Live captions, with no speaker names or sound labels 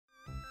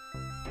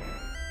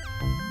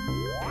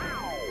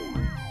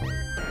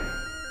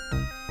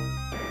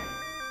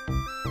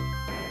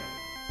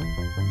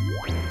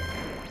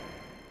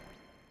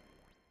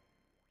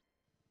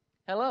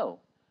Hello,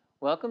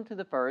 welcome to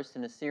the first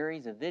in a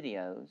series of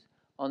videos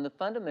on the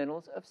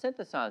fundamentals of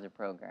synthesizer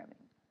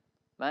programming.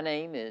 My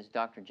name is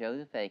Dr.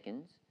 Joseph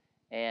Akins,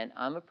 and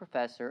I'm a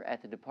professor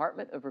at the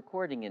Department of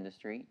Recording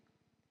Industry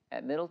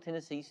at Middle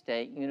Tennessee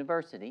State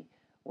University,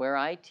 where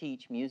I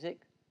teach music,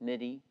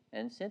 MIDI,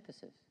 and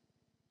synthesis.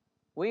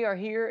 We are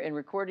here in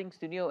Recording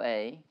Studio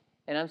A,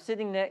 and I'm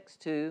sitting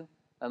next to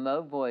a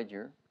Moog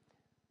Voyager,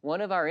 one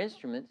of our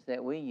instruments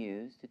that we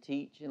use to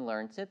teach and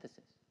learn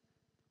synthesis.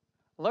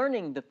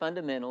 Learning the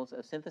fundamentals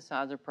of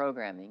synthesizer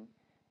programming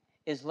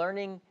is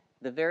learning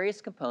the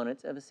various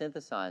components of a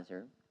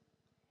synthesizer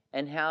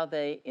and how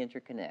they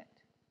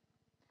interconnect.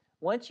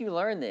 Once you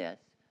learn this,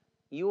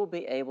 you will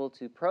be able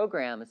to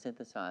program a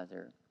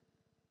synthesizer,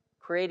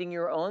 creating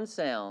your own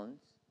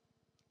sounds,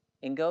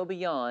 and go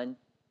beyond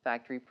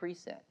factory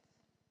presets.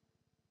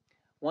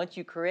 Once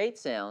you create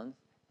sounds,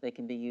 they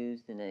can be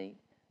used in a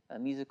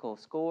musical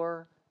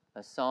score,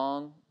 a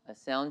song, a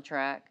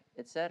soundtrack,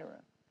 etc.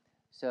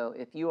 So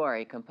if you are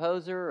a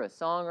composer, a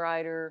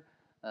songwriter,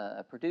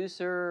 a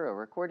producer, a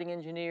recording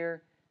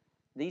engineer,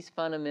 these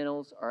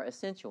fundamentals are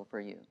essential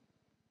for you.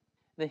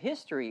 The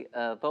history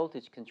of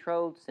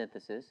voltage-controlled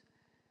synthesis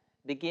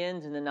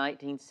begins in the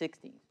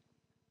 1960s.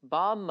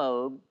 Bob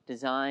Moog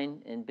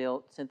designed and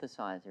built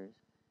synthesizers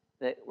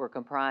that were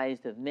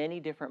comprised of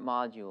many different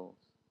modules.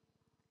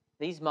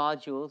 These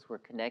modules were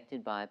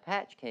connected by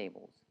patch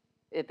cables.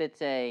 If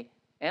it's an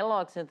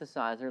analog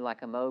synthesizer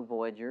like a Moog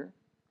Voyager,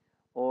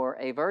 or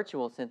a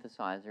virtual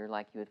synthesizer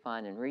like you would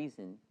find in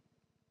Reason,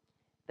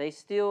 they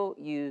still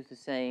use the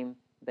same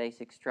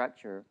basic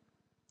structure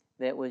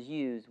that was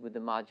used with the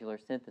modular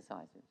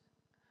synthesizers.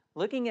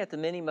 Looking at the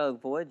Mini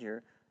Moog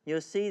Voyager, you'll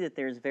see that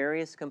there's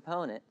various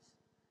components,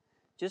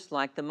 just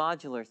like the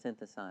modular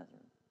synthesizer.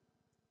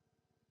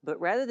 But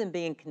rather than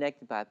being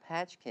connected by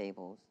patch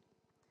cables,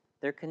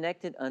 they're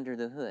connected under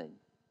the hood.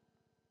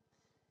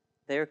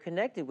 They're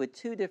connected with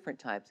two different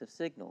types of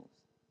signals,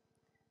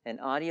 an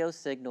audio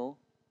signal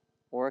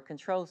or a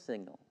control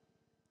signal.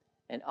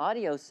 An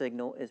audio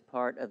signal is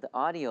part of the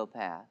audio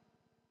path,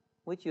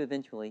 which you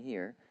eventually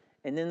hear,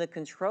 and then the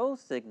control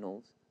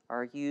signals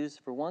are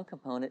used for one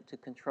component to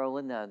control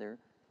another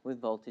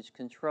with voltage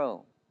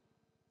control.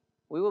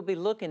 We will be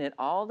looking at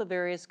all the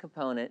various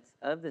components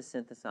of the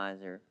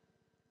synthesizer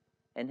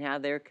and how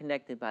they're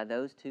connected by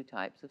those two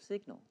types of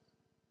signals.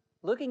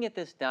 Looking at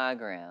this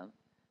diagram,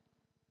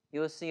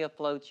 you'll see a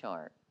flow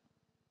chart.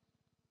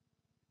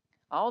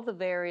 All the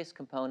various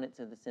components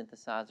of the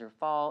synthesizer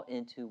fall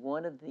into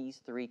one of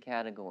these three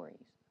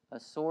categories: a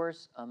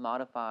source, a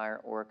modifier,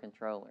 or a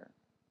controller.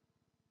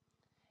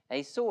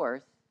 A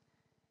source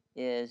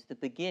is the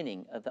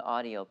beginning of the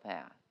audio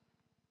path.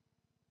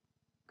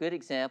 Good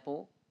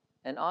example,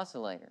 an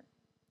oscillator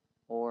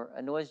or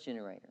a noise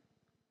generator.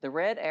 The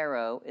red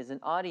arrow is an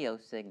audio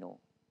signal.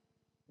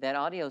 That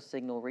audio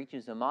signal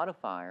reaches a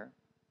modifier,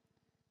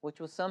 which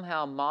will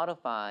somehow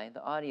modify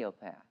the audio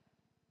path.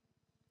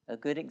 A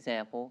good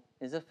example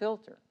is a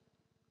filter.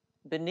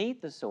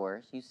 Beneath the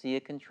source, you see a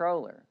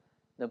controller.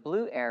 The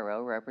blue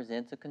arrow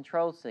represents a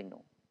control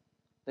signal.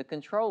 The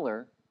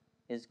controller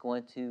is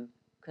going to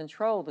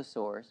control the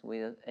source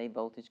with a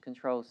voltage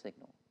control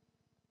signal.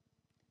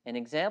 An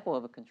example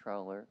of a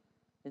controller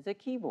is a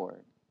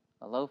keyboard,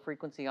 a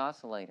low-frequency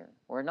oscillator,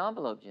 or an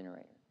envelope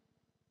generator.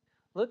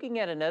 Looking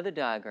at another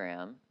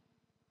diagram,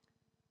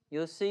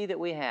 you'll see that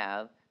we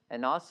have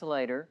an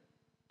oscillator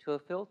to a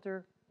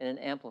filter and an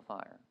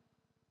amplifier.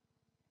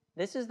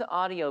 This is the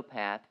audio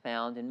path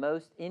found in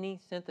most any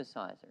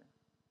synthesizer.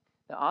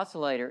 The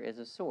oscillator is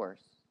a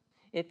source.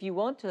 If you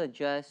want to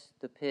adjust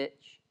the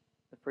pitch,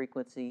 the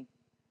frequency,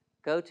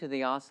 go to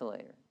the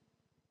oscillator.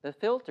 The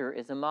filter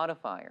is a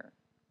modifier.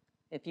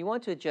 If you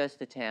want to adjust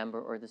the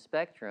timbre or the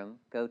spectrum,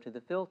 go to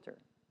the filter.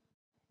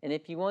 And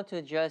if you want to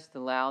adjust the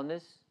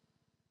loudness,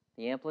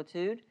 the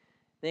amplitude,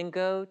 then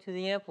go to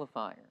the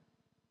amplifier.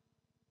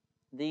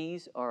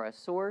 These are a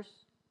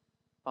source,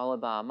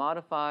 followed by a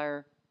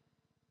modifier,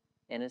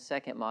 and a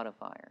second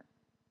modifier.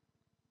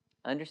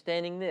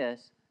 Understanding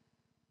this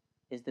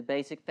is the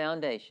basic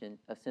foundation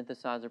of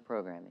synthesizer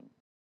programming.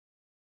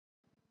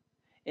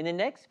 In the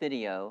next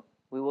video,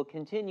 we will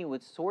continue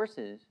with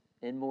sources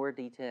in more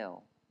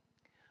detail.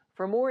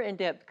 For more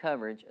in-depth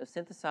coverage of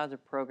synthesizer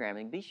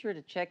programming, be sure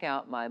to check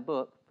out my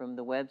book from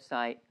the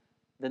website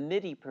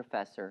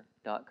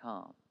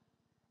themidiprofessor.com.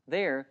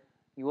 There,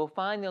 you will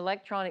find the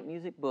electronic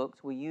music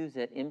books we use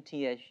at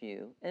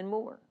MTSU and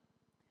more.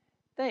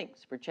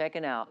 Thanks for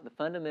checking out the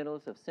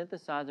Fundamentals of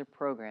Synthesizer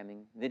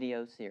Programming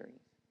video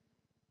series.